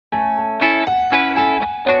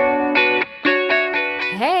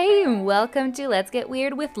welcome to Let's Get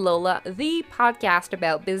Weird with Lola, the podcast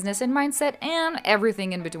about business and mindset and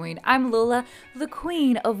everything in between. I'm Lola, the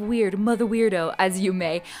queen of weird, mother weirdo, as you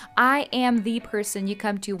may. I am the person you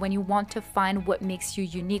come to when you want to find what makes you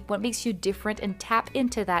unique, what makes you different, and tap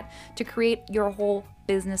into that to create your whole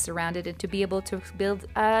business around it and to be able to build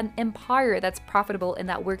an empire that's profitable and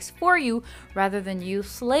that works for you rather than you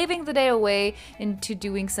slaving the day away into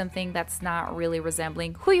doing something that's not really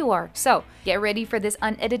resembling who you are. So get ready for this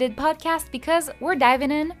unedited podcast because we're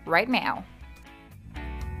diving in right now.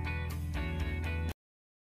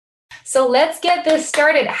 So let's get this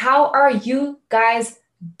started. How are you guys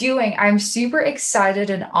doing? I'm super excited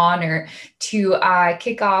and honored to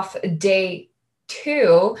kick off day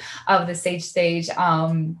 2 of the Sage.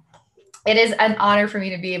 It is an honor for me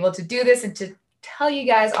to be able to do this and to tell you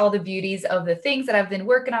guys all the beauties of the things that I've been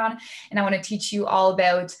working on. And I want to teach you all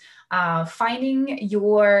about finding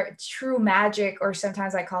your true magic, or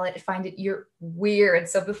sometimes I call it find it your weird.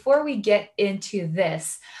 So before we get into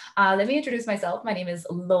this, let me introduce myself. My name is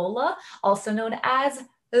Lola, also known as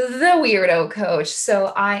the Weirdo Coach. So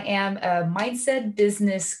I am a mindset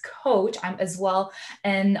business coach. I'm as well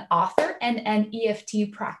an author and an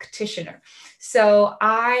EFT practitioner. So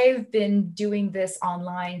I've been doing this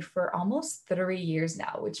online for almost 3 years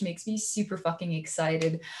now, which makes me super fucking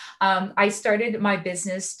excited. I started my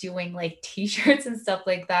business doing like t-shirts and stuff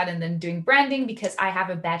like that, and then doing branding because I have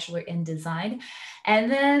a bachelor in design, and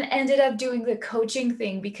then ended up doing the coaching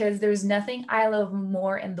thing because there's nothing I love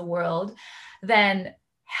more in the world than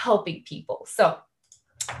helping people. So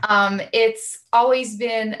it's always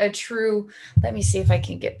been a true, let me see if I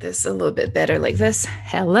can get this a little bit better like this.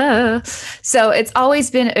 Hello. So it's always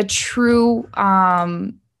been a true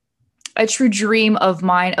dream of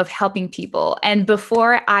mine of helping people. And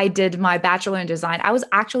before I did my bachelor in design, I was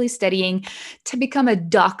actually studying to become a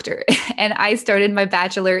doctor. And I started my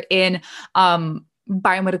bachelor in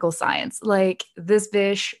biomedical science. Like, this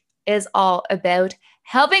bitch is all about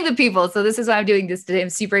helping the people. So this is why I'm doing this today. I'm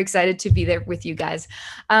super excited to be there with you guys.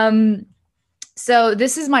 So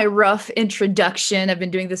this is my rough introduction. I've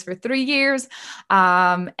been doing this for 3 years,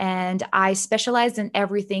 and I specialize in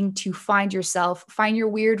everything to find yourself, find your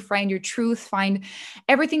weird, find your truth, find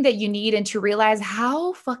everything that you need, and to realize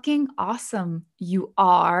how fucking awesome you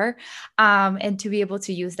are, and to be able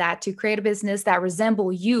to use that to create a business that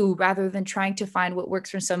resemble you rather than trying to find what works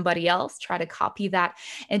for somebody else, try to copy that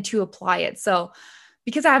and to apply it. So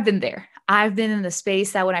because I've been there. I've been in the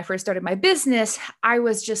space that when I first started my business, I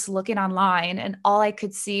was just looking online and all I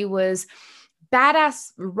could see was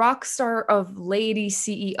badass rock star of lady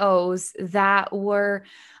CEOs that were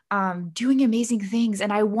doing amazing things.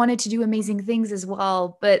 And I wanted to do amazing things as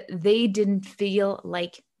well, but they didn't feel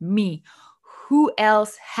like me. Who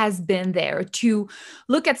else has been there to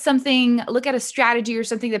look at something, look at a strategy or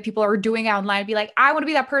something that people are doing online and be like, I want to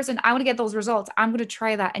be that person. I want to get those results. I'm going to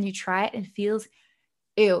try that. And you try it and it feels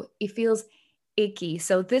ew, it feels icky.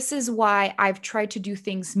 So this is why I've tried to do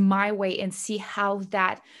things my way and see how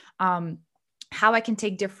that, how I can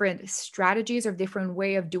take different strategies or different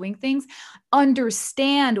way of doing things,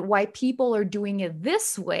 understand why people are doing it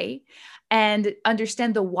this way, and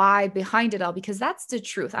understand the why behind it all, because that's the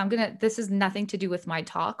truth. This is nothing to do with my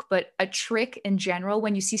talk, but a trick in general,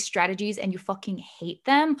 when you see strategies and you fucking hate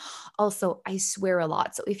them, also, I swear a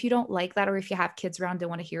lot. So if you don't like that, or if you have kids around, don't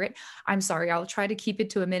want to hear it, I'm sorry. I'll try to keep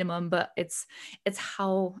it to a minimum, but it's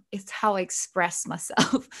how I express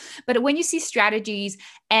myself. But when you see strategies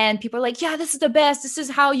and people are like, yeah, this is the best, this is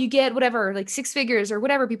how you get whatever, like 6 figures or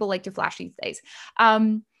whatever people like to flash these days.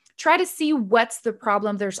 Try to see what's the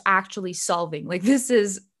problem there's actually solving. Like, this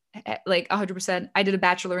is like 100%. I did a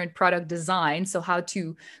bachelor in product design, so how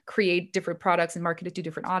to create different products and market it to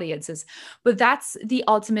different audiences. But that's the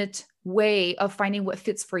ultimate way of finding what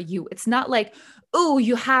fits for you. It's not like, oh,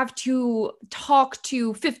 you have to talk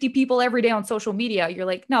to 50 people every day on social media. You're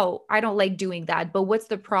like, no, I don't like doing that. But what's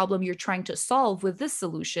the problem you're trying to solve with this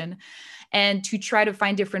solution? And to try to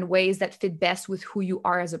find different ways that fit best with who you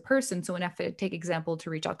are as a person. So if I take example to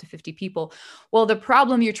reach out to 50 people, well, the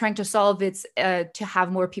problem you're trying to solve, it's to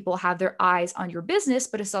have more people have their eyes on your business,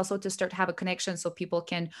 but it's also to start to have a connection so people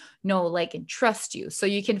can know, like, and trust you. So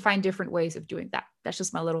you can find different ways of doing that. That's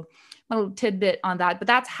just my little tidbit on that. But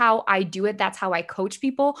that's how I do it. That's how I coach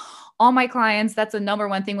people. All my clients, that's the number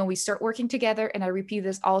one thing when we start working together. And I repeat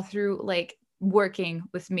this all through, like, working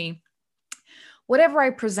with me. Whatever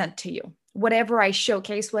I present to you, whatever I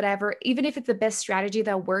showcase, whatever, even if it's the best strategy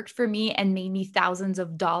that worked for me and made me thousands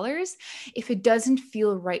of dollars, if it doesn't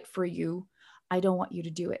feel right for you, I don't want you to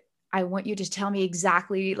do it. I want you to tell me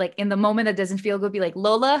exactly, like in the moment that doesn't feel good, be like,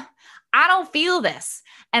 Lola, I don't feel this.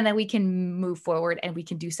 And then we can move forward and we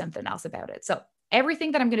can do something else about it. So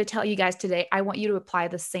everything that I'm going to tell you guys today, I want you to apply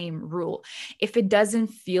the same rule. If it doesn't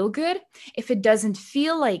feel good, if it doesn't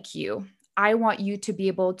feel like you, I want you to be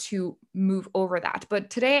able to move over that. But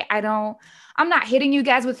today I'm not hitting you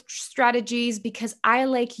guys with strategies, because I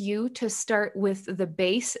like you to start with the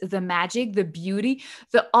base, the magic, the beauty,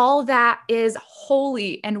 the all that is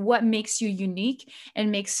holy and what makes you unique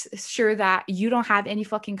and makes sure that you don't have any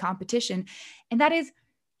fucking competition. And that is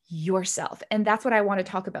yourself. And that's what I want to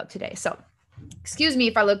talk about today. So excuse me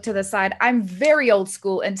if I look to the side. I'm very old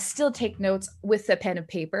school and still take notes with a pen and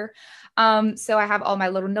paper. So I have all my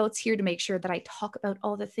little notes here to make sure that I talk about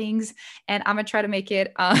all the things. And I'm going to try to make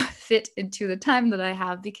it fit into the time that I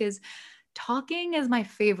have, because talking is my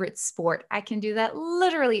favorite sport. I can do that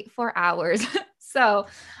literally for hours. So,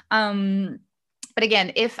 but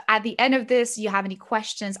again, if at the end of this you have any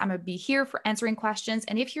questions, I'm going to be here for answering questions.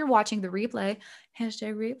 And if you're watching the replay,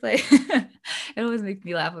 #replay, it always makes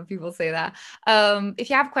me laugh when people say that.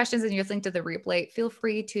 If you have questions and you're listening to the replay, feel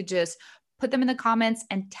free to just put them in the comments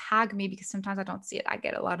and tag me, because sometimes I don't see it. I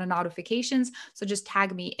get a lot of notifications. So just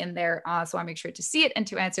tag me in there so I make sure to see it and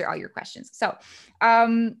to answer all your questions.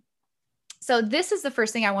 So this is the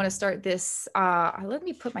first thing I want to start this. Let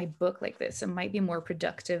me put my book like this. It might be more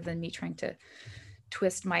productive than me trying to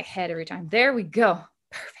twist my head every time. There we go.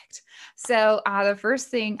 Perfect. So the first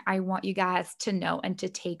thing I want you guys to know and to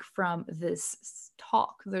take from this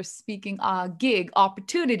talk, the speaking gig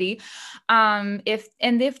opportunity,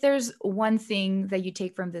 if there's one thing that you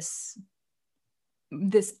take from this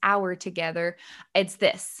hour together, it's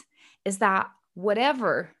this, is that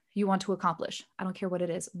whatever you want to accomplish, I don't care what it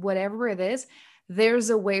is, whatever it is, there's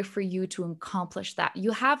a way for you to accomplish that.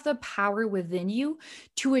 You have the power within you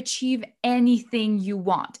to achieve anything you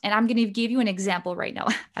want. And I'm going to give you an example right now.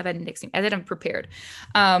 I didn't prepared.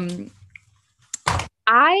 I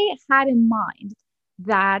had in mind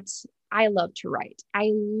that I love to write.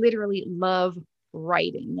 I literally love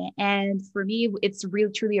writing. And for me, it's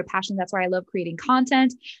really truly a passion. That's why I love creating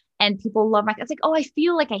content. And people love it's like, oh, I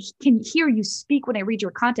feel like I can hear you speak when I read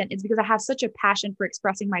your content. It's because I have such a passion for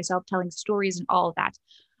expressing myself, telling stories and all of that.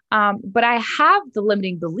 But I have the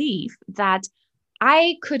limiting belief that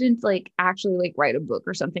I couldn't actually write a book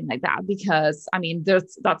or something like that, because I mean,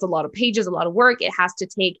 that's a lot of pages, a lot of work. It has to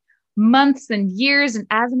take months and years. And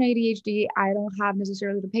as an ADHD, I don't have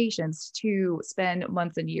necessarily the patience to spend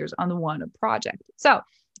months and years on one project. So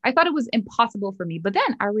I thought it was impossible for me. But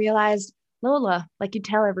then I realized, Lola, like you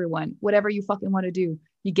tell everyone, whatever you fucking want to do,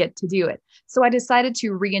 you get to do it. So I decided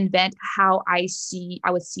to reinvent how I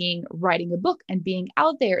was seeing writing a book and being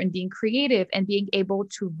out there and being creative and being able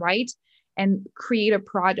to write and create a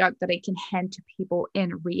product that I can hand to people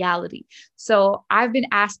in reality. So I've been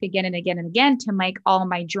asked again and again and again to make all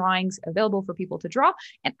my drawings available for people to draw.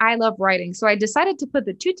 And I love writing. So I decided to put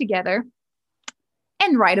the two together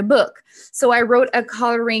and write a book. So I wrote a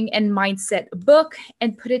coloring and mindset book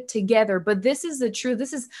and put it together. But this is the truth.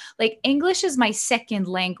 This is English is my second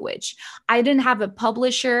language. I didn't have a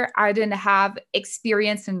publisher. I didn't have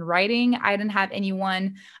experience in writing. I didn't have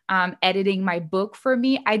anyone editing my book for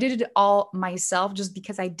me. I did it all myself just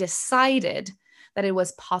because I decided that it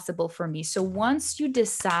was possible for me. So once you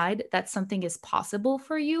decide that something is possible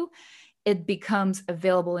for you, it becomes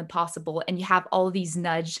available and possible. And you have all these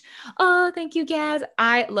nudge. Oh, thank you, Gaz.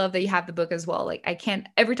 I love that you have the book as well. I can't,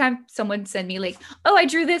 every time someone send me oh, I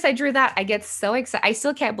drew this, I drew that, I get so excited. I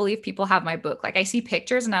still can't believe people have my book. I see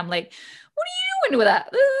pictures and I'm like, what are you doing with that?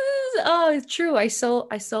 Oh, it's true. I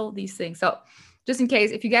sold these things. So just in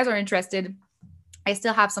case, if you guys are interested, I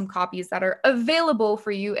still have some copies that are available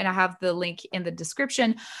for you, and I have the link in the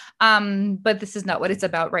description. But this is not what it's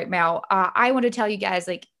about right now. I want to tell you guys,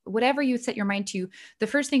 whatever you set your mind to, the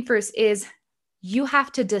first thing first is you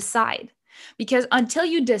have to decide. Because until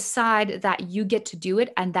you decide that you get to do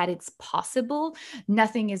it and that it's possible,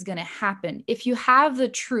 nothing is going to happen. If you have the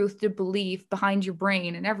truth, the belief behind your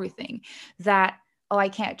brain and everything that, oh, I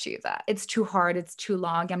can't achieve that, it's too hard, it's too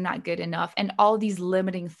long, I'm not good enough, and all these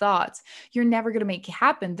limiting thoughts, you're never going to make it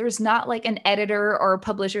happen. There's not an editor or a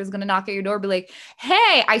publisher is going to knock at your door and be like,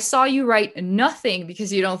 hey, I saw you write nothing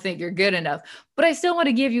because you don't think you're good enough, but I still want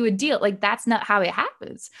to give you a deal. That's not how it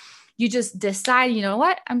happens. You just decide, you know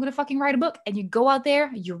what, I'm going to fucking write a book. And you go out there,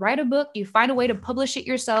 you write a book, you find a way to publish it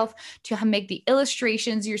yourself, to make the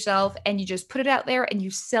illustrations yourself, and you just put it out there and you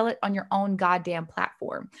sell it on your own goddamn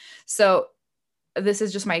platform. So this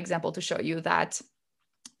is just my example to show you that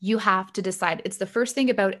you have to decide. It's the first thing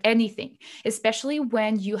about anything, especially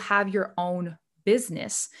when you have your own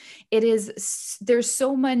business, there's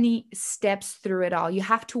so many steps through it all. You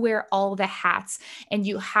have to wear all the hats, and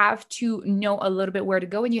you have to know a little bit where to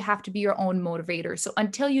go, and you have to be your own motivator. So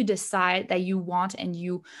until you decide that you want and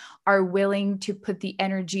you are willing to put the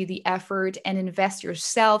energy, the effort, and invest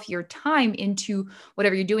yourself, your time into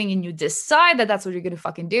whatever you're doing, and you decide that that's what you're going to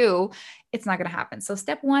fucking do, it's not going to happen. So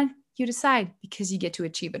step one, you decide, because you get to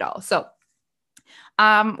achieve it all. So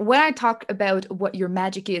when I talk about what your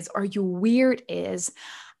magic is or your weird is,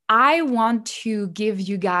 I want to give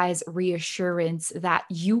you guys reassurance that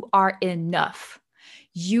you are enough.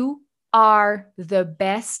 You are the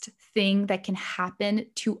best thing that can happen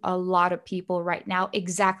to a lot of people right now,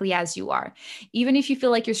 exactly as you are. Even if you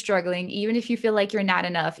feel like you're struggling, even if you feel like you're not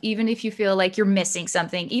enough, even if you feel like you're missing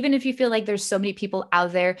something, even if you feel like there's so many people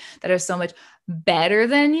out there that are so much better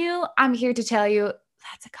than you, I'm here to tell you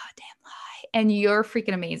that's a goddamn lie, and you're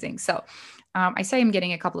freaking amazing. So I say I'm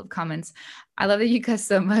getting a couple of comments. I love that you cuss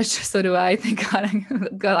so much. So do I. Thank God I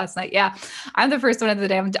go last night. Yeah. I'm the first one of the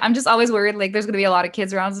day. I'm just always worried. Like there's going to be a lot of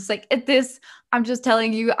kids around. It's like I'm just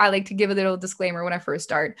telling you, I like to give a little disclaimer when I first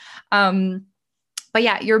start. But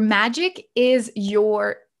yeah, your magic is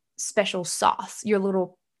your special sauce, your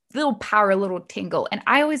little power, little tingle. And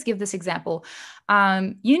I always give this example.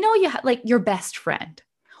 You have like your best friend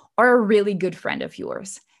or a really good friend of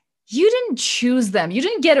yours. You didn't choose them. You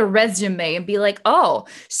didn't get a resume and be like, oh,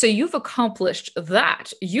 so you've accomplished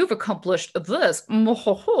that. You've accomplished this.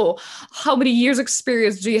 How many years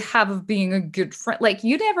experience do you have of being a good friend? Like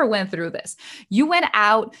you never went through this. You went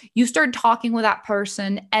out, you started talking with that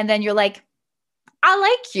person, and then you're like, I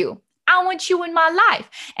like you. I want you in my life.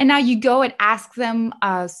 And now you go and ask them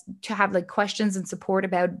to have like questions and support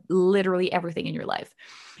about literally everything in your life.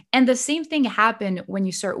 And the same thing happened when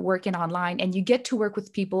you start working online and you get to work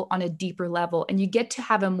with people on a deeper level and you get to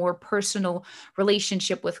have a more personal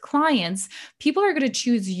relationship with clients. People are going to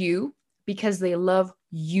choose you because they love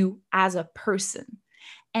you as a person.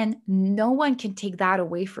 And no one can take that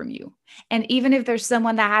away from you. And even if there's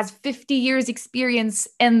someone that has 50 years experience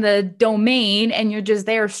in the domain and you're just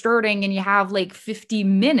there starting and you have like 50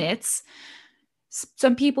 minutes,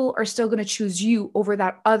 some people are still going to choose you over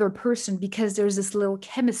that other person because there's this little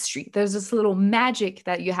chemistry. There's this little magic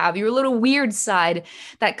that you have, your little weird side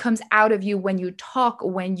that comes out of you when you talk,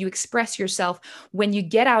 when you express yourself, when you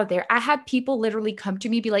get out there. I had people literally come to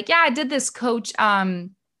me, be like, yeah, I did this coach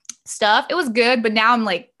stuff. It was good, but now I'm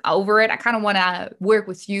like over it. I kind of want to work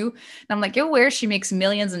with you. And I'm like, you're where she makes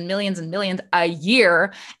millions and millions and millions a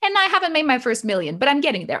year. And I haven't made my first million, but I'm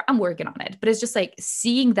getting there. I'm working on it. But it's just like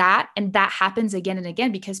seeing that. And that happens again and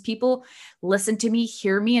again because people listen to me,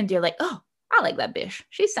 hear me, and they're like, oh, I like that bitch.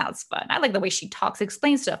 She sounds fun. I like the way she talks,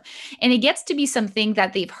 explains stuff. And it gets to be something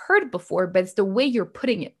that they've heard before, but it's the way you're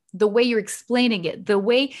putting it, the way you're explaining it, the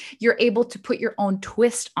way you're able to put your own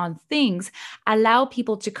twist on things, allow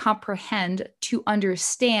people to comprehend, to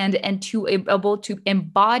understand, and to be able to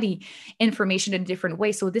embody information in a different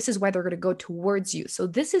way. So this is why they're going to go towards you. So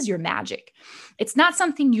this is your magic. It's not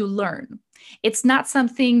something you learn. It's not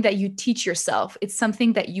something that you teach yourself. It's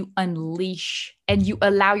something that you unleash and you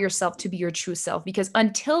allow yourself to be your true self. Because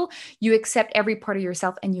until you accept every part of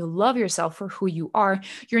yourself and you love yourself for who you are,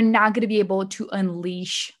 you're not going to be able to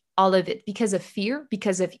unleash all of it because of fear,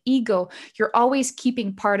 because of ego. You're always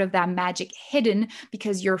keeping part of that magic hidden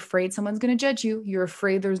because you're afraid someone's going to judge you. You're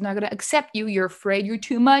afraid there's not going to accept you. You're afraid you're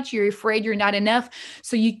too much. You're afraid you're not enough.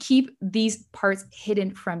 So you keep these parts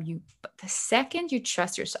hidden from you. But the second you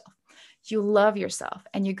trust yourself, you love yourself,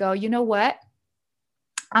 and you go, you know what?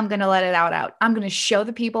 I'm going to let it out. I'm going to show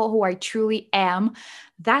the people who I truly am.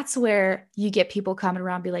 That's where you get people coming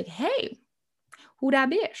around and be like, hey, who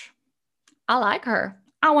that bitch? I like her.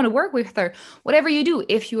 I want to work with her. Whatever you do,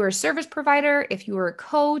 if you are a service provider, if you are a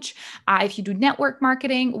coach, if you do network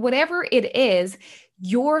marketing, whatever it is,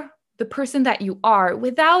 you're the person that you are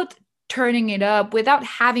without turning it up, without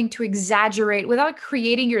having to exaggerate, without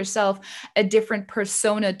creating yourself a different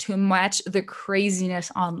persona to match the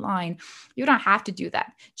craziness online. You don't have to do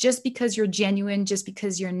that. Just because you're genuine, just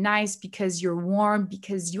because you're nice, because you're warm,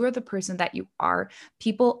 because you're the person that you are,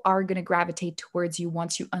 people are going to gravitate towards you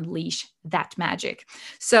once you unleash that magic.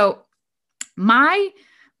 So my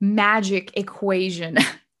magic equation,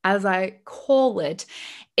 as I call it,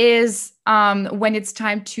 is when it's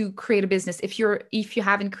time to create a business. If you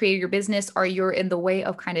haven't created your business or you're in the way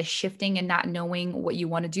of kind of shifting and not knowing what you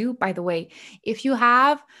want to do, by the way, if you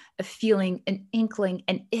have a feeling, an inkling,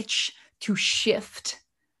 an itch to shift,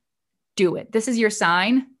 do it. This is your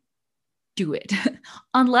sign. do it.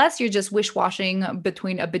 Unless you're just wish-washing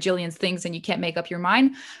between a bajillion things and you can't make up your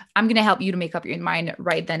mind, I'm going to help you to make up your mind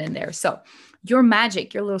right then and there. So your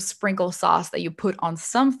magic, your little sprinkle sauce that you put on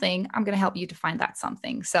something, I'm going to help you to find that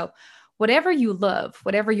something. So whatever you love,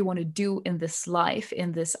 whatever you want to do in this life,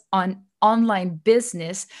 in this online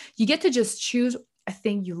business, you get to just choose a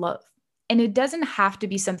thing you love. And it doesn't have to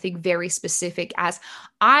be something very specific as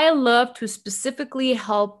I love to specifically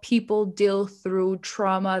help people deal through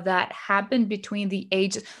trauma that happened between the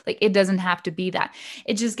ages. Like it doesn't have to be that.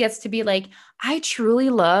 It just gets to be like, I truly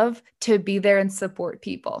love to be there and support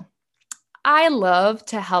people. I love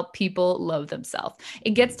to help people love themselves.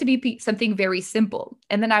 It gets to be something very simple.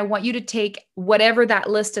 And then I want you to take whatever that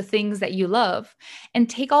list of things that you love and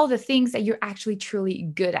take all the things that you're actually truly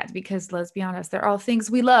good at. Because let's be honest, they're all things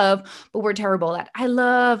we love, but we're terrible at. I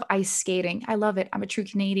love ice skating. I love it. I'm a true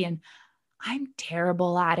Canadian. I'm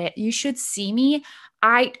terrible at it. You should see me.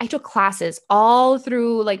 I took classes all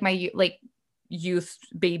through like my youth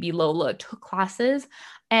baby Lola took classes.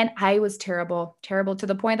 And I was terrible to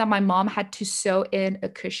the point that my mom had to sew in a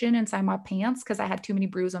cushion inside my pants because I had too many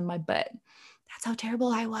bruises on my butt. That's how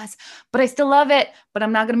terrible I was. But I still love it. But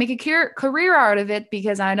I'm not going to make a career out of it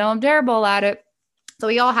because I know I'm terrible at it. So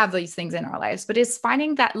we all have these things in our lives, but it's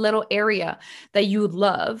finding that little area that you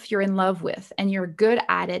love, you're in love with, and you're good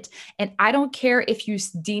at it. And I don't care if you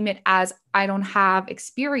deem it as I don't have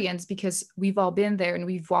experience because we've all been there and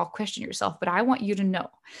we've all questioned yourself. But I want you to know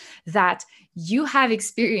that you have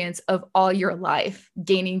experience of all your life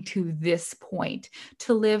gaining to this point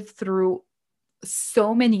to live through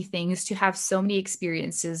so many things, to have so many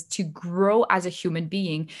experiences, to grow as a human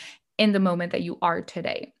being in the moment that you are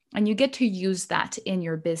today. And you get to use that in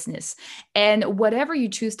your business. And whatever you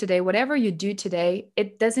choose today, whatever you do today,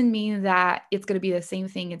 it doesn't mean that it's going to be the same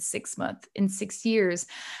thing in 6 months, in 6 years.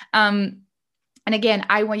 And again,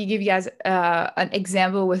 I want to give you guys an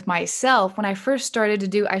example with myself. When I first started to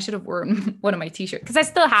do, I should have worn one of my t-shirts because I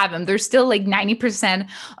still have them. There's still like 90%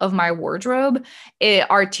 of my wardrobe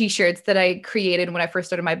are t-shirts that I created when I first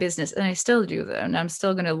started my business. And I still do them. And I'm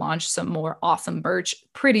still going to launch some more awesome merch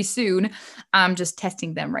pretty soon. I'm just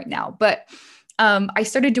testing them right now. But I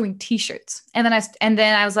started doing t-shirts and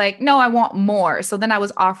then I was like, no, I want more. So then I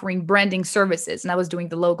was offering branding services and I was doing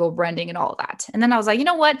the logo branding and all that. And then I was like, you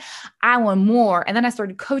know what? I want more. And then I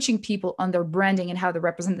started coaching people on their branding and how they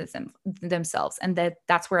represent themselves. And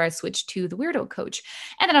that's where I switched to the weirdo coach.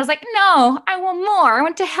 And then I was like, no, I want more. I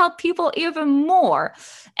want to help people even more.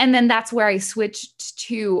 And then that's where I switched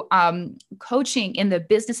to coaching in the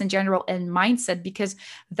business in general and mindset, because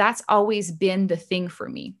that's always been the thing for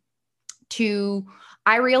me.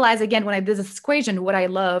 I realize again, when I did this equation, what I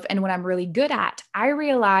love and what I'm really good at, I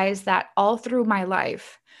realized that all through my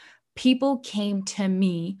life, people came to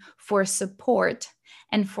me for support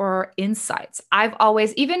and for insights. I've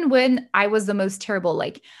always, even when I was the most terrible,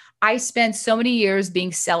 like I spent so many years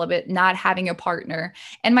being celibate, not having a partner,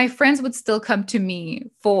 and my friends would still come to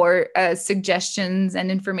me for suggestions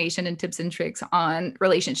and information and tips and tricks on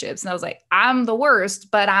relationships. And I was like, I'm the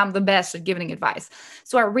worst, but I'm the best at giving advice.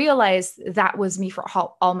 So I realized that was me for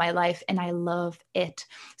all my life, and I love it.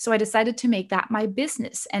 So I decided to make that my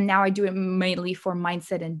business. And now I do it mainly for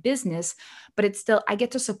mindset and business, but it's still, I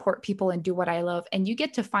get to support people and do what I love. And you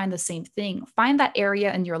get to find the same thing. Find that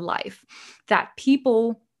area in your life that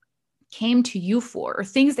people came to you for, or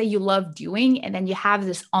things that you love doing. And then you have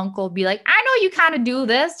this uncle be like, I know you kind of do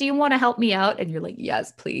this. Do you want to help me out? And you're like,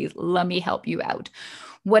 yes, please, let me help you out.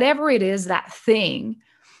 Whatever it is, that thing,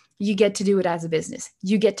 you get to do it as a business.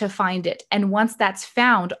 You get to find it. And once that's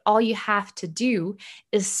found, all you have to do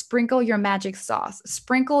is sprinkle your magic sauce,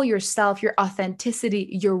 sprinkle yourself, your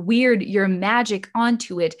authenticity, your weird, your magic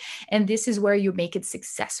onto it. And this is where you make it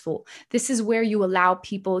successful. This is where you allow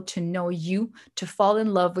people to know you, to fall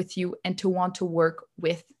in love with you, and to want to work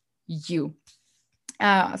with you.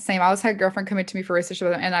 Same. I always had a girlfriend coming to me for research,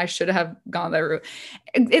 and I should have gone that route.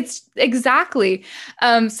 It's exactly.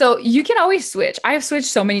 So you can always switch. I have switched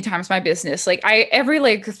so many times my business. Like every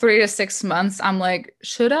like 3 to 6 months, I'm like,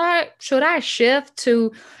 should I shift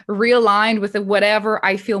to realign with whatever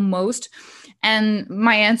I feel most? And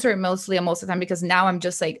my answer most of the time, because now I'm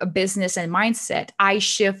just like a business and mindset, I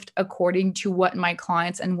shift according to what my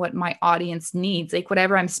clients and what my audience needs. Like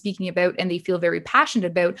whatever I'm speaking about and they feel very passionate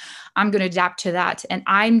about, I'm going to adapt to that. And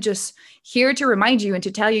I'm just here to remind you and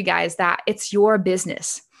to tell you guys that it's your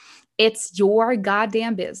business. It's your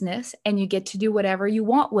goddamn business, and you get to do whatever you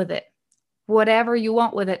want with it. Whatever you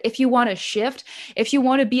want with it. If you want to shift, if you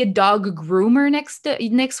want to be a dog groomer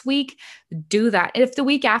next week, do that. If the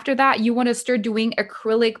week after that you want to start doing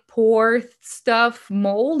acrylic pour stuff,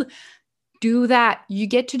 mold, do that. You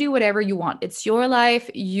get to do whatever you want. It's your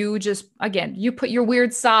life. You just, again, you put your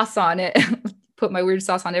weird sauce on it. Put my weird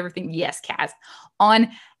sauce on everything. Yes, Cass, on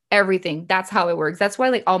everything. That's how it works. That's why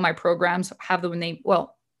like all my programs have the name.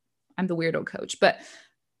 Well, I'm the weirdo coach, but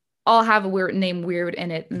I'll have a weird name, weird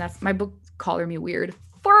in it. And that's my book, Color Me Weird,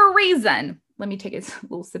 for a reason. Let me take a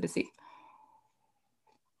little sip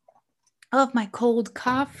of my cold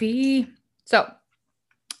coffee. So,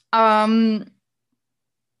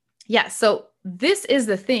 yeah, so this is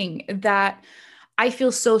the thing that I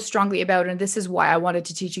feel so strongly about. And this is why I wanted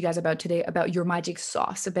to teach you guys about today, about your magic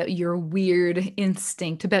sauce, about your weird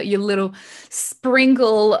instinct, about your little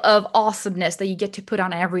sprinkle of awesomeness that you get to put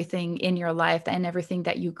on everything in your life and everything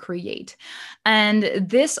that you create. And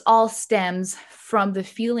this all stems from the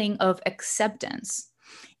feeling of acceptance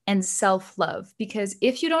and self-love. Because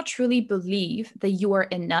if you don't truly believe that you are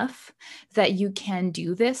enough, that you can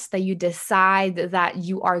do this, that you decide that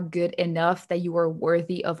you are good enough, that you are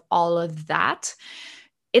worthy of all of that,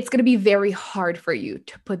 it's going to be very hard for you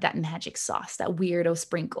to put that magic sauce, that weirdo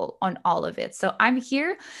sprinkle on all of it. So I'm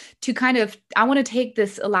here to I want to take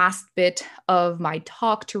this last bit of my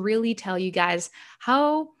talk to really tell you guys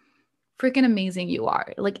how freaking amazing you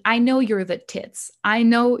are. Like, I know you're the tits. I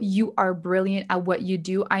know you are brilliant at what you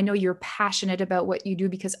do. I know you're passionate about what you do,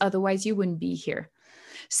 because otherwise you wouldn't be here.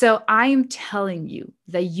 So I am telling you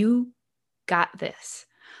that you got this.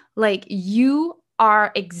 Like, you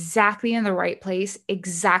are exactly in the right place,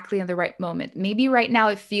 exactly in the right moment. Maybe right now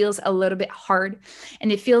it feels a little bit hard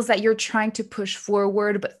and it feels that you're trying to push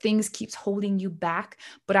forward, but things keeps holding you back.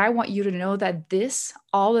 But I want you to know that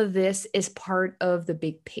all of this is part of the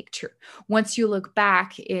big picture. Once you look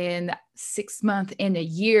back in 6 months, in a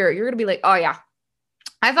year, you're going to be like, oh yeah,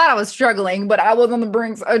 I thought I was struggling, but I was on the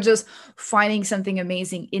brink of just finding something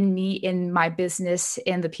amazing in me, in my business,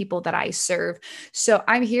 in the people that I serve. So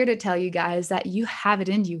I'm here to tell you guys that you have it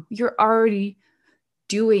in you. You're already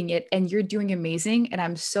doing it and you're doing amazing. And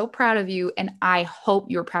I'm so proud of you. And I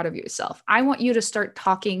hope you're proud of yourself. I want you to start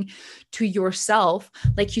talking to yourself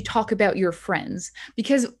like you talk about your friends,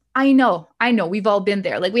 because I know we've all been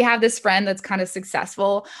there. Like, we have this friend that's kind of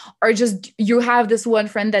successful, or just you have this one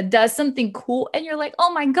friend that does something cool and you're like,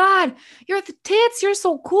 oh my God, you're the tits. You're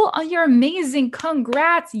so cool. Oh, you're amazing.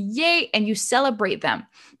 Congrats. Yay. And you celebrate them.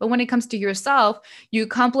 But when it comes to yourself, you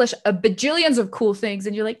accomplish a bajillions of cool things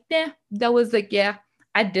and you're like, that was like, yeah,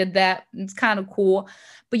 I did that. It's kind of cool.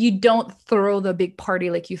 But you don't throw the big party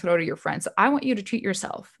like you throw to your friends. So I want you to treat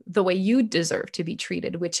yourself the way you deserve to be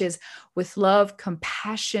treated, which is with love,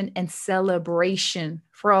 compassion, and celebration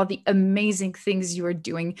for all the amazing things you are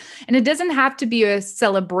doing. And it doesn't have to be a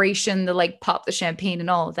celebration to like pop the champagne and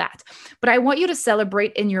all of that. But I want you to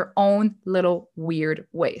celebrate in your own little weird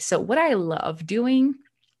way. So what I love doing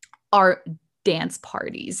are dance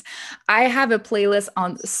parties. I have a playlist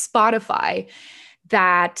on Spotify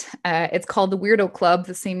that it's called the Weirdo Club,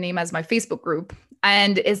 the same name as my Facebook group.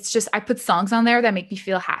 And it's just, I put songs on there that make me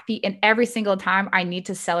feel happy. And every single time I need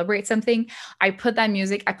to celebrate something, I put that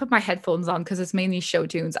music, I put my headphones on because it's mainly show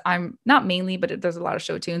tunes. I'm not mainly, but there's a lot of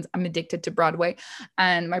show tunes. I'm addicted to Broadway.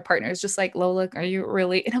 And my partner is just like, Lola, are you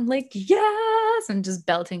really? And I'm like, yes. I'm just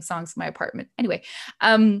belting songs in my apartment. Anyway,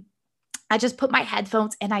 I just put my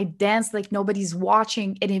headphones and I dance like nobody's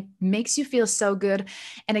watching, and it makes you feel so good.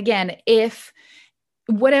 And again, if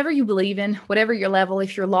whatever you believe in, whatever your level,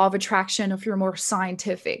 if you're law of attraction, if you're more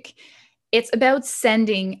scientific, it's about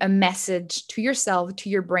sending a message to yourself, to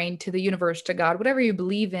your brain, to the universe, to God, whatever you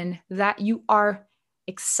believe in, that you are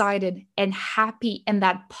excited and happy, and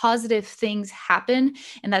that positive things happen,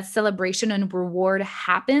 and that celebration and reward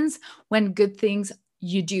happens when good things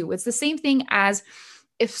you do. It's the same thing as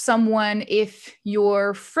if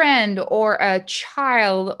your friend or a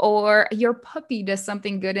child or your puppy does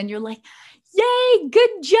something good and you're like, yay, good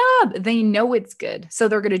job. They know it's good. So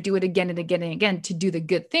they're going to do it again and again and again to do the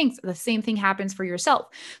good things. The same thing happens for yourself.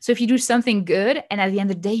 So if you do something good and at the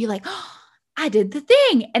end of the day, you're like, oh, I did the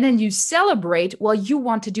thing. And then you celebrate, well, you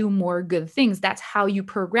want to do more good things. That's how you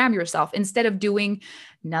program yourself, instead of doing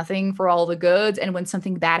nothing for all the goods. And when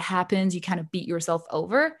something bad happens, you kind of beat yourself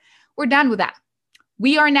over. We're done with that.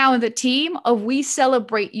 We are now in the team of we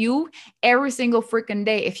celebrate you every single freaking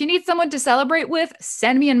day. If you need someone to celebrate with,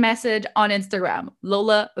 send me a message on Instagram,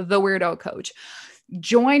 Lola the Weirdo Coach.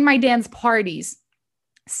 Join my dance parties.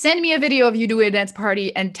 Send me a video of you doing a dance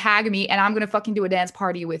party and tag me, and I'm going to fucking do a dance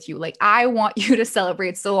party with you. Like, I want you to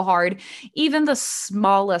celebrate so hard, even the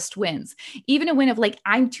smallest wins, even a win of like,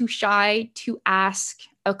 I'm too shy to ask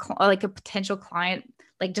a potential client,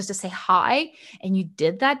 like just to say hi, and you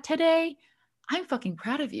did that today. I'm fucking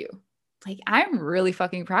proud of you. Like, I'm really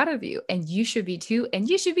fucking proud of you, and you should be too. And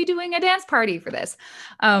you should be doing a dance party for this.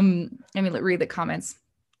 Let me read the comments.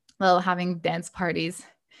 Well, having dance parties.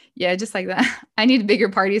 Yeah, just like that. I need bigger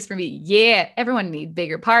parties for me. Yeah, everyone needs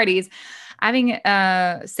bigger parties. Having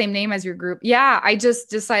same name as your group. Yeah, I just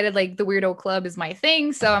decided like the Weirdo Club is my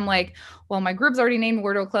thing. So I'm like, well, my group's already named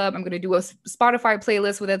Weirdo Club. I'm going to do a Spotify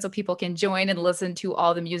playlist with it so people can join and listen to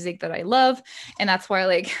all the music that I love. And that's why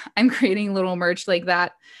like I'm creating little merch like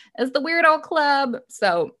that as the Weirdo Club.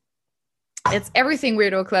 So it's everything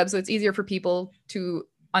Weirdo Club. So it's easier for people to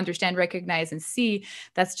understand, recognize, and see.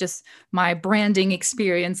 That's just my branding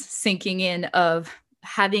experience sinking in of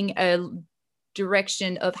having a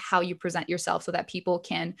direction of how you present yourself so that people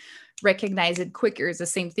can recognize it quicker. Is the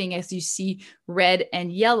same thing as you see red and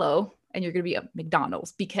yellow and you're going to be at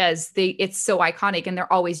McDonald's because it's so iconic and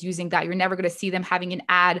they're always using that. You're never going to see them having an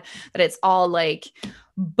ad that it's all like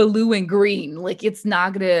blue and green. Like it's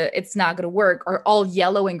not gonna work, or all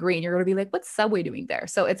yellow and green. You're going to be like, what's Subway doing there?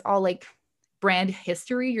 So it's all like brand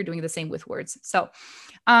history. You're doing the same with words. So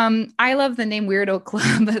I love the name Weirdo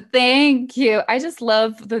Club. Thank you. I just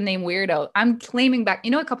love the name Weirdo. I'm claiming back,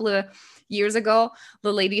 a couple of years ago,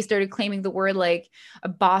 the lady started claiming the word like a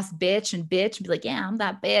boss bitch and be like, yeah, I'm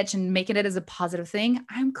that bitch, and making it as a positive thing.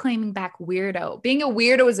 I'm claiming back weirdo. Being a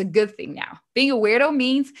weirdo is a good thing now. Being a weirdo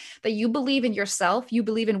means that you believe in yourself, you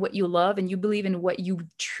believe in what you love, and you believe in what you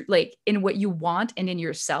like, in what you want and in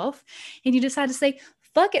yourself. And you decide to say,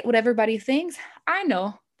 fuck it, what everybody thinks. I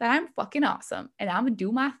know that I'm fucking awesome and I'm gonna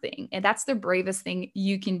do my thing. And that's the bravest thing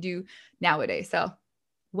you can do nowadays. So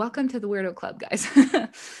welcome to the Weirdo Club, guys.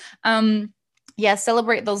 Yeah,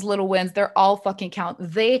 celebrate those little wins. They're all fucking count.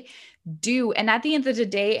 They do. And at the end of the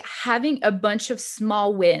day, having a bunch of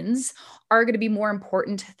small wins are going to be more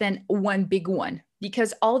important than one big one,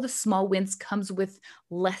 because all the small wins comes with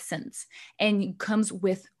lessons and comes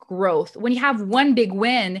with growth. When you have one big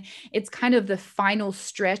win, it's kind of the final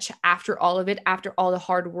stretch after all of it, after all the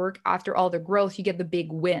hard work, after all the growth, you get the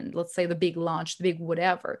big win. Let's say the big launch, the big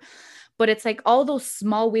whatever. But it's like all those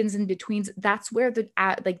small wins in betweens, that's where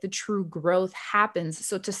the true growth happens.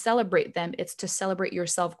 So to celebrate them, it's to celebrate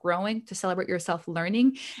yourself growing, to celebrate yourself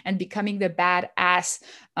learning and becoming the badass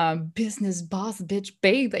business boss bitch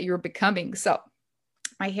babe that you're becoming. So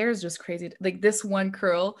my hair is just crazy. Like this one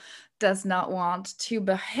curl does not want to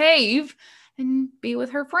behave and be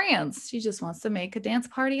with her friends. She just wants to make a dance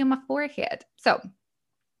party on my forehead. So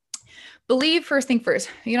believe first thing first.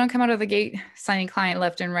 You don't come out of the gate signing client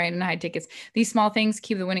left and right and high tickets. These small things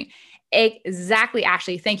keep the winning. Exactly,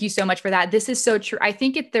 Ashley. Thank you so much for that. This is so true. I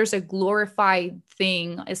think there's a glorified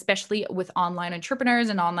thing, especially with online entrepreneurs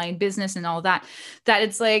and online business and all that, that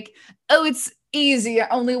it's like, oh, it's easy. I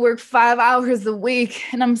only work 5 hours a week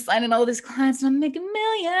and I'm signing all these clients and I'm making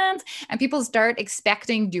millions. And people start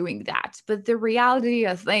expecting doing that. But the reality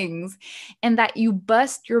of things, and that you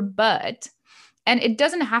bust your butt. And it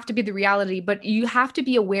doesn't have to be the reality, but you have to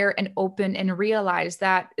be aware and open and realize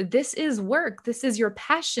that this is work. This is your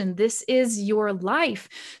passion. This is your life.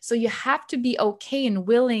 So you have to be okay and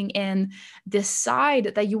willing and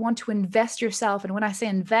decide that you want to invest yourself. And when I say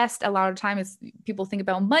invest, a lot of times people think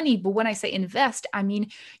about money, but when I say invest, I mean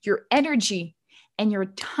your energy and your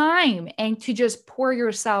time, and to just pour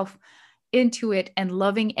yourself into it and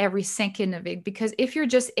loving every second of it. Because if you're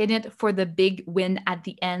just in it for the big win at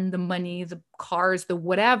the end, the money, the cars, the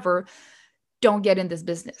whatever, don't get in this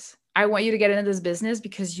business. I want you to get into this business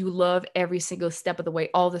because you love every single step of the way,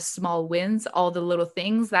 all the small wins, all the little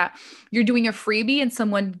things that you're doing a freebie and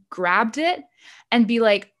someone grabbed it and be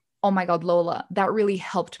like, oh my God, Lola, that really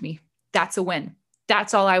helped me. That's a win.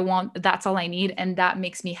 That's all I want. That's all I need. And that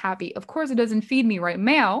makes me happy. Of course, it doesn't feed me right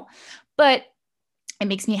now, but it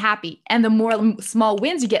makes me happy. And the more small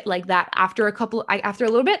wins you get like that, after a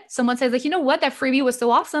little bit, someone says like, you know what, that freebie was so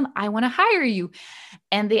awesome, I want to hire you.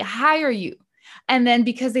 And they hire you. And then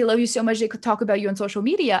because they love you so much, they could talk about you on social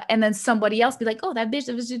media. And then somebody else be like, oh, that bitch,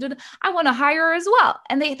 I want to hire her as well.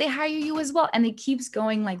 And they hire you as well. And it keeps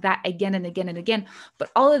going like that again and again and again. But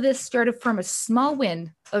all of this started from a small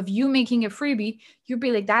win of you making a freebie. You'd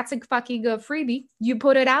be like, that's a fucking good freebie. You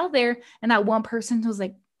put it out there. And that one person was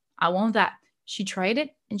like, I want that. She tried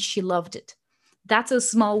it and she loved it. That's a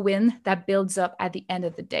small win that builds up at the end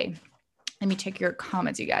of the day. Let me check your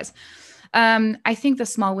comments, you guys. I think the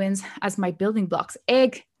small wins as my building blocks.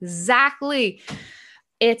 Exactly.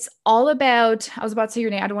 It's all about, I was about to say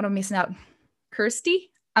your name. I don't want to miss out.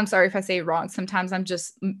 Kirsty? I'm sorry if I say it wrong. Sometimes I'm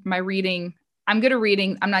just, my reading, I'm good at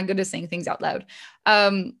reading. I'm not good at saying things out loud.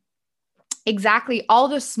 Exactly. All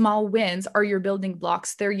the small wins are your building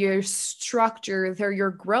blocks. They're your structure. They're your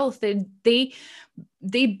growth. They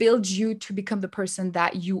build you to become the person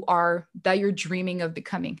that you are, that you're dreaming of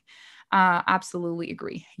becoming. Absolutely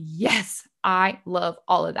agree. Yes, I love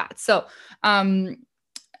all of that. So,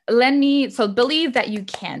 believe that you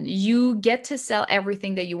can. You get to sell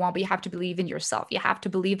everything that you want, but you have to believe in yourself. You have to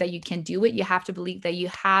believe that you can do it. You have to believe that you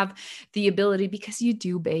have the ability, because you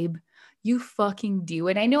do, babe. You fucking do.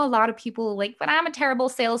 And I know a lot of people like, but I'm a terrible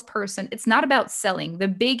salesperson. It's not about selling.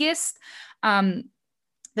 Um,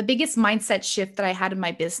 the biggest mindset shift that I had in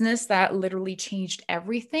my business that literally changed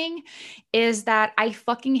everything is that I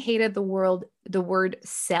fucking hated the word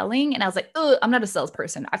selling. And I was like, oh, I'm not a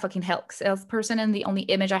salesperson. I fucking hate salesperson. And the only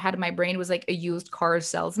image I had in my brain was like a used car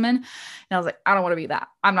salesman. And I was like, I don't want to be that.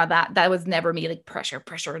 I'm not that. That was never me. Like pressure,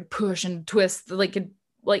 and push and twist.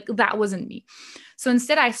 Like that wasn't me. So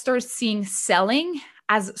instead I started seeing selling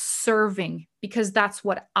as serving, because that's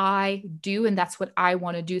what I do and that's what I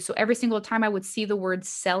want to do. So every single time I would see the word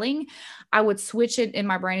selling, I would switch it in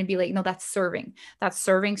my brain and be like, no, that's serving. That's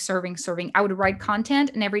serving, serving, serving. I would write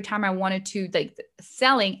content, and every time I wanted to like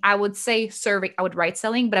selling, I would say serving. I would write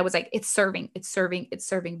selling, but I was like, it's serving, it's serving, it's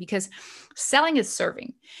serving, because selling is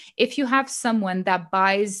serving. If you have someone that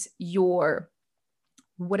buys your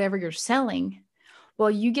whatever you're selling, well,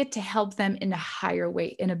 you get to help them in a higher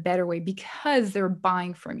way, in a better way, because they're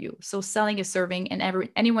buying from you. So selling is serving, and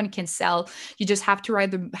anyone can sell. You just have to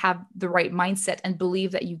have the right mindset and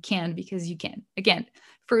believe that you can, because you can. Again,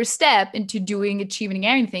 first step into achieving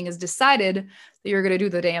anything is decided that you're going to do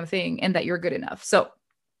the damn thing and that you're good enough. So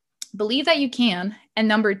believe that you can. And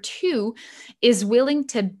number two is willing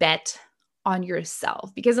to bet on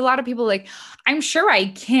yourself, because a lot of people like, I'm sure I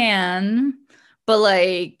can, but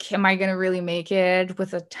like, am I going to really make it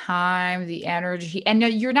with the time, the energy? And no,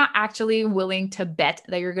 you're not actually willing to bet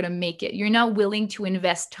that you're going to make it. You're not willing to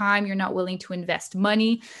invest time. You're not willing to invest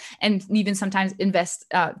money, and even sometimes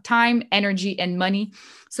invest time, energy, and money.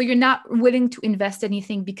 So you're not willing to invest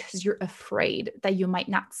anything because you're afraid that you might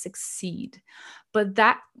not succeed. But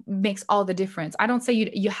that makes all the difference. I don't say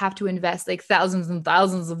you have to invest like thousands and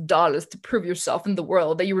thousands of dollars to prove yourself in the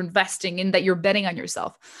world, that you're investing in, that you're betting on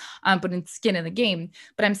yourself, putting skin in the game.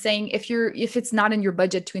 But I'm saying if it's not in your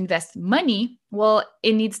budget to invest money, well,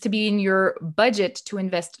 it needs to be in your budget to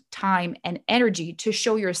invest time and energy, to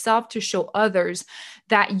show yourself, to show others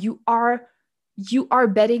that you are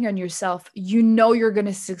betting on yourself. You know you're going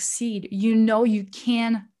to succeed. You know you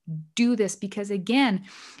can do this, because again,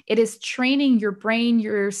 it is training your brain,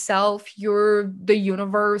 yourself, the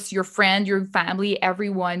universe, your friend, your family,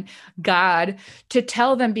 everyone, God, to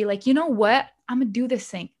tell them, be like, you know what, I'm gonna do this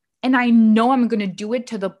thing, and I know I'm gonna do it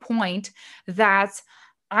to the point that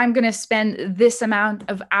I'm gonna spend this amount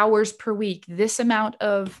of hours per week, this amount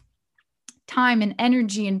of time and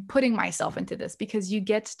energy, and putting myself into this, because you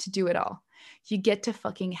get to do it all. You get to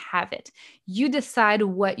fucking have it. You decide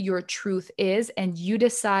what your truth is, and you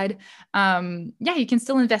decide, you can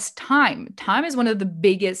still invest time. Time is one of the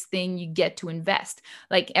biggest thing you get to invest.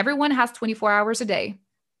 Like everyone has 24 hours a day.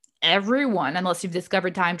 Everyone, unless you've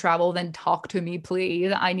discovered time travel, then talk to me,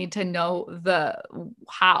 please. I need to know the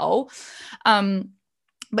how.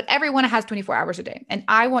 But everyone has 24 hours a day. And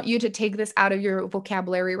I want you to take this out of your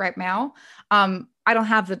vocabulary right now. I don't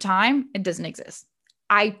have the time. It doesn't exist.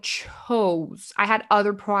 I had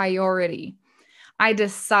other priority. I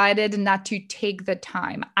decided not to take the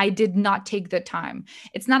time. I did not take the time.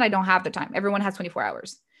 It's not I don't have the time. Everyone has 24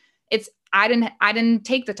 hours. It's I didn't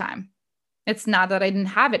take the time. It's not that I didn't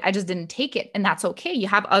have it. I just didn't take it. And that's okay. You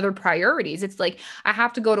have other priorities. It's like I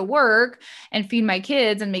have to go to work and feed my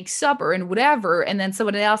kids and make supper and whatever. And then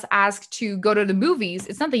someone else asks to go to the movies.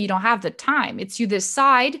 It's not that you don't have the time. It's you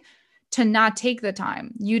decide to not take the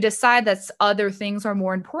time. You decide that other things are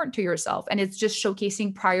more important to yourself. And it's just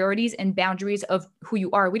showcasing priorities and boundaries of who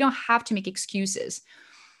you are. We don't have to make excuses.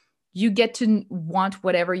 You get to want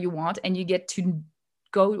whatever you want, and you get to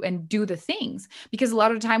go and do the things, because a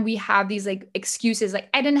lot of the time we have these like excuses, like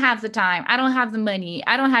I didn't have the time, I don't have the money,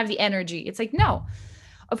 I don't have the energy. It's like, no,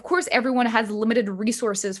 of course everyone has limited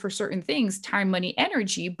resources for certain things, time, money,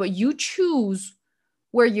 energy, but you choose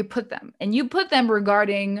where you put them, and you put them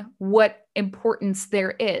regarding what importance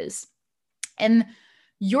there is. And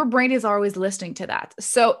your brain is always listening to that.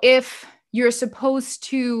 So if you're supposed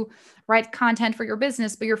to write content for your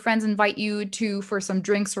business, but your friends invite you for some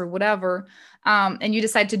drinks or whatever, and you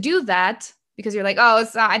decide to do that, because you're like, oh,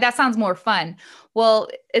 that sounds more fun. Well,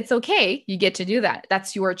 it's okay. You get to do that.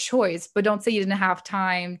 That's your choice. But don't say you didn't have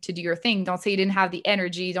time to do your thing. Don't say you didn't have the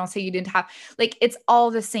energy. Don't say you didn't have, like, it's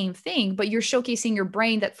all the same thing, but you're showcasing your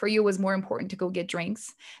brain that for you was more important to go get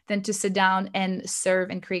drinks than to sit down and serve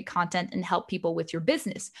and create content and help people with your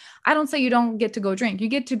business. I don't say you don't get to go drink. You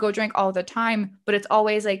get to go drink all the time, but it's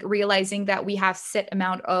always like realizing that we have set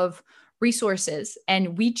amount of resources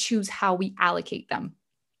and we choose how we allocate them.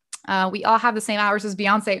 We all have the same hours as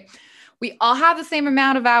Beyonce. We all have the same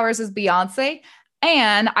amount of hours as Beyonce.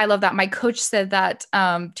 And I love that. My coach said that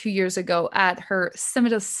 2 years ago at her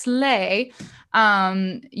Summit of Slay.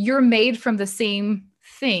 You're made from the same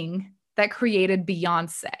thing that created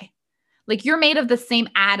Beyonce. Like, you're made of the same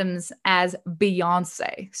atoms as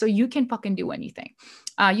Beyonce. So you can fucking do anything.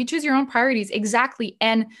 You choose your own priorities. Exactly.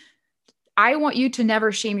 And I want you to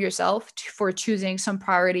never shame yourself for choosing some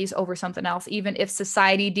priorities over something else, even if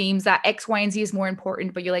society deems that X, Y, and Z is more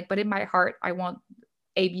important, but you're like, but in my heart, I want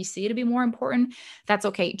ABC to be more important. That's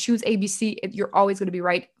okay. Choose ABC. You're always going to be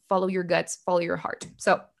right. Follow your guts, follow your heart.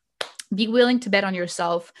 So be willing to bet on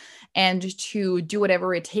yourself and to do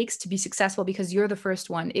whatever it takes to be successful, because you're the first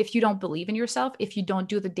one. If you don't believe in yourself, if you don't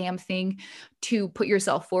do the damn thing to put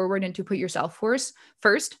yourself forward and to put yourself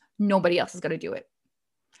first, nobody else is going to do it.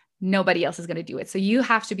 Nobody else is going to do it. So you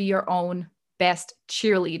have to be your own best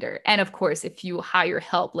cheerleader. And of course, if you hire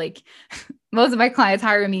help, like most of my clients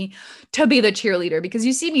hire me to be the cheerleader, because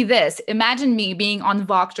you see me imagine me being on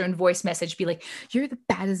Voxer and voice message, be like, you're the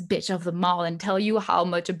baddest bitch of them all, and tell you how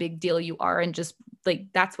much a big deal you are. And just like,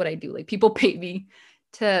 that's what I do. Like, people pay me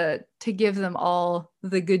to give them all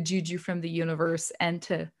the good juju from the universe and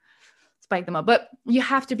to spike them up. But you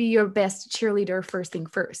have to be your best cheerleader first thing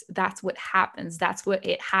first. That's what happens. That's what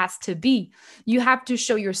it has to be. You have to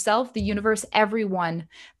show yourself, the universe, everyone,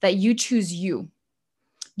 that you choose you.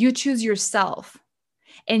 You choose yourself,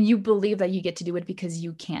 and you believe that you get to do it because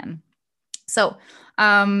you can. So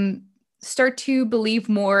start to believe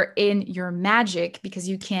more in your magic, because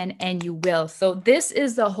you can and you will. So this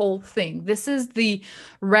is the whole thing. This is the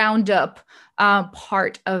roundup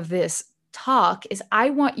part of this talk. Is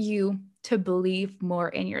I want you to believe more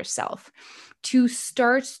in yourself, to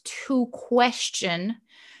start to question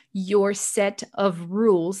your set of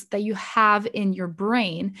rules that you have in your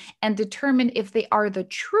brain and determine if they are the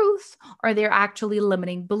truth or they're actually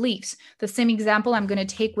limiting beliefs. The same example I'm going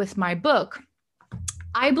to take with my book.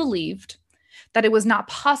 I believed that it was not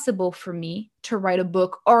possible for me to write a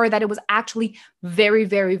book, or that it was actually very,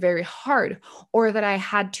 very, very hard, or that I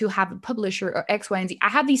had to have a publisher or X, Y, and Z. I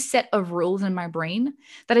had these set of rules in my brain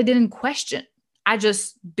that I didn't question.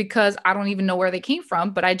 Because I don't even know where they came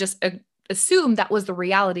from, but I just assumed that was the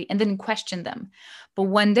reality and didn't question them. But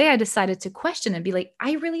one day I decided to question and be like,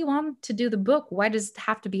 I really want to do the book. Why does it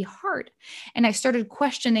have to be hard? And I started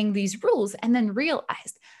questioning these rules and then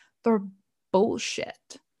realized they're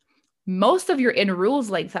bullshit. Most of your inner rules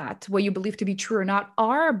like that, what you believe to be true or not,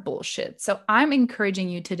 are bullshit. So I'm encouraging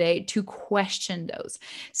you today to question those.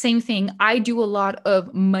 Same thing. I do a lot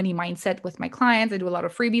of money mindset with my clients. I do a lot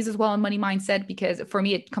of freebies as well on money mindset, because for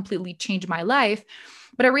me, it completely changed my life.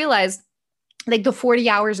 But I realized, like, the 40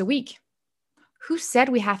 hours a week, who said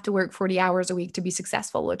we have to work 40 hours a week to be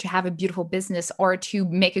successful or to have a beautiful business or to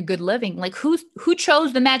make a good living? Like, who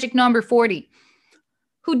chose the magic number 40?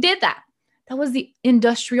 Who did that? That was the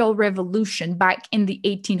Industrial Revolution back in the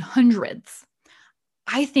 1800s.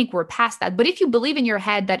 I think we're past that. But if you believe in your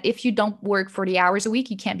head that if you don't work 40 hours a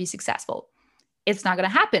week, you can't be successful, it's not going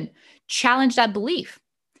to happen. Challenge that belief.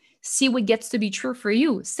 See what gets to be true for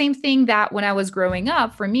you. Same thing that when I was growing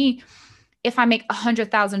up, for me, if I make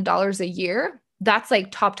 $100,000 a year, that's like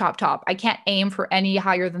top. I can't aim for any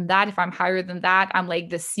higher than that. If I'm higher than that, I'm like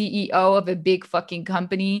the CEO of a big fucking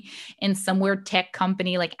company in somewhere tech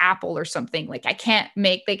company like Apple or something. Like, I can't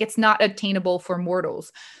make, like, it's not attainable for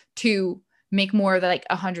mortals to make more than like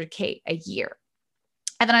 100K a year.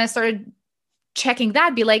 And then I started checking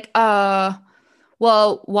that, be like,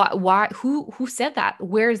 well, why, who said that?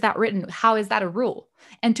 Where is that written? How is that a rule?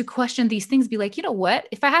 And to question these things, be like, you know what?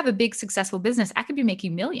 If I have a big successful business, I could be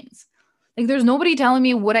making millions. Like, there's nobody telling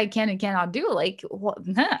me what I can and cannot do. Like, what?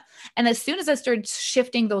 Nah. And as soon as I started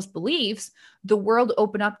shifting those beliefs, the world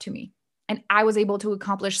opened up to me and I was able to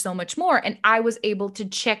accomplish so much more. And I was able to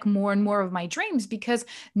check more and more of my dreams because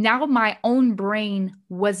now my own brain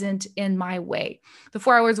wasn't in my way. The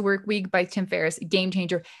 4 Hours Work Week by Tim Ferriss, game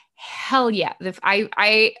changer. Hell yeah.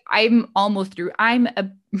 I'm almost through. I'm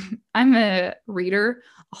a reader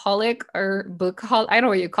holic or book holic. I don't know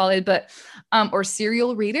what you call it, but, or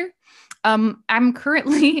serial reader. I'm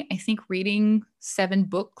currently, I think, reading 7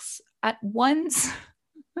 books at once.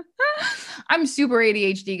 I'm super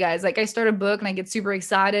ADHD, guys. Like I start a book and I get super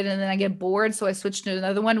excited and then I get bored. So I switch to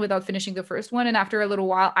another one without finishing the first one. And after a little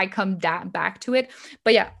while, I come back to it.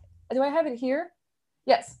 But yeah, do I have it here?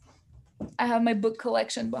 Yes. I have my book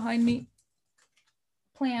collection behind me.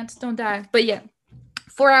 Plants don't die. But yeah,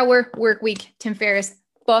 4-hour work week, Tim Ferriss,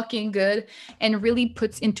 fucking good, and really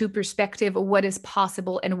puts into perspective what is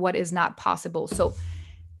possible and what is not possible. So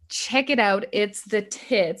check it out. It's the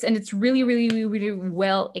tits, and it's really, really, really, really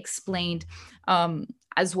well explained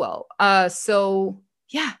as well. So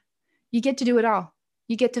yeah, you get to do it all.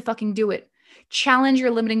 You get to fucking do it. Challenge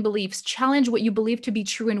your limiting beliefs. Challenge what you believe to be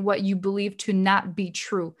true and what you believe to not be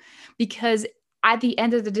true. Because at the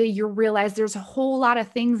end of the day, you'll realize there's a whole lot of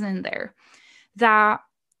things in there that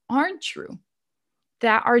aren't true,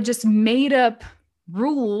 that are just made up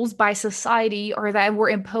rules by society or that were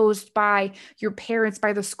imposed by your parents,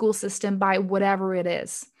 by the school system, by whatever it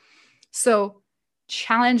is. So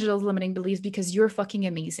challenge those limiting beliefs because you're fucking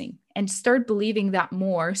amazing, and start believing that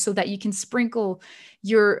more so that you can sprinkle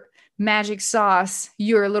your magic sauce,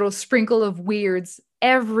 your little sprinkle of weirds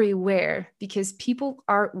everywhere, because people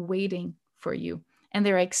are waiting for you and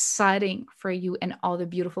they're exciting for you and all the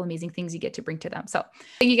beautiful, amazing things you get to bring to them. So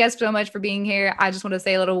thank you guys so much for being here. I just want to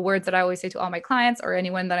say a little words that I always say to all my clients or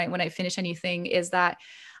anyone that when I finish anything is that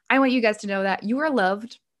I want you guys to know that you are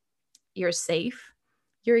loved, you're safe,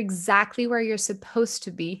 you're exactly where you're supposed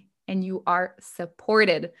to be, and you are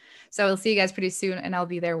supported. So I'll see you guys pretty soon, and I'll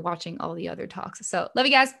be there watching all the other talks. So love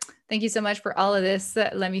you guys. Thank you so much for all of this.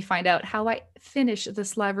 Let me find out how I finish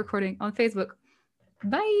this live recording on Facebook.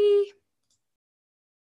 Bye.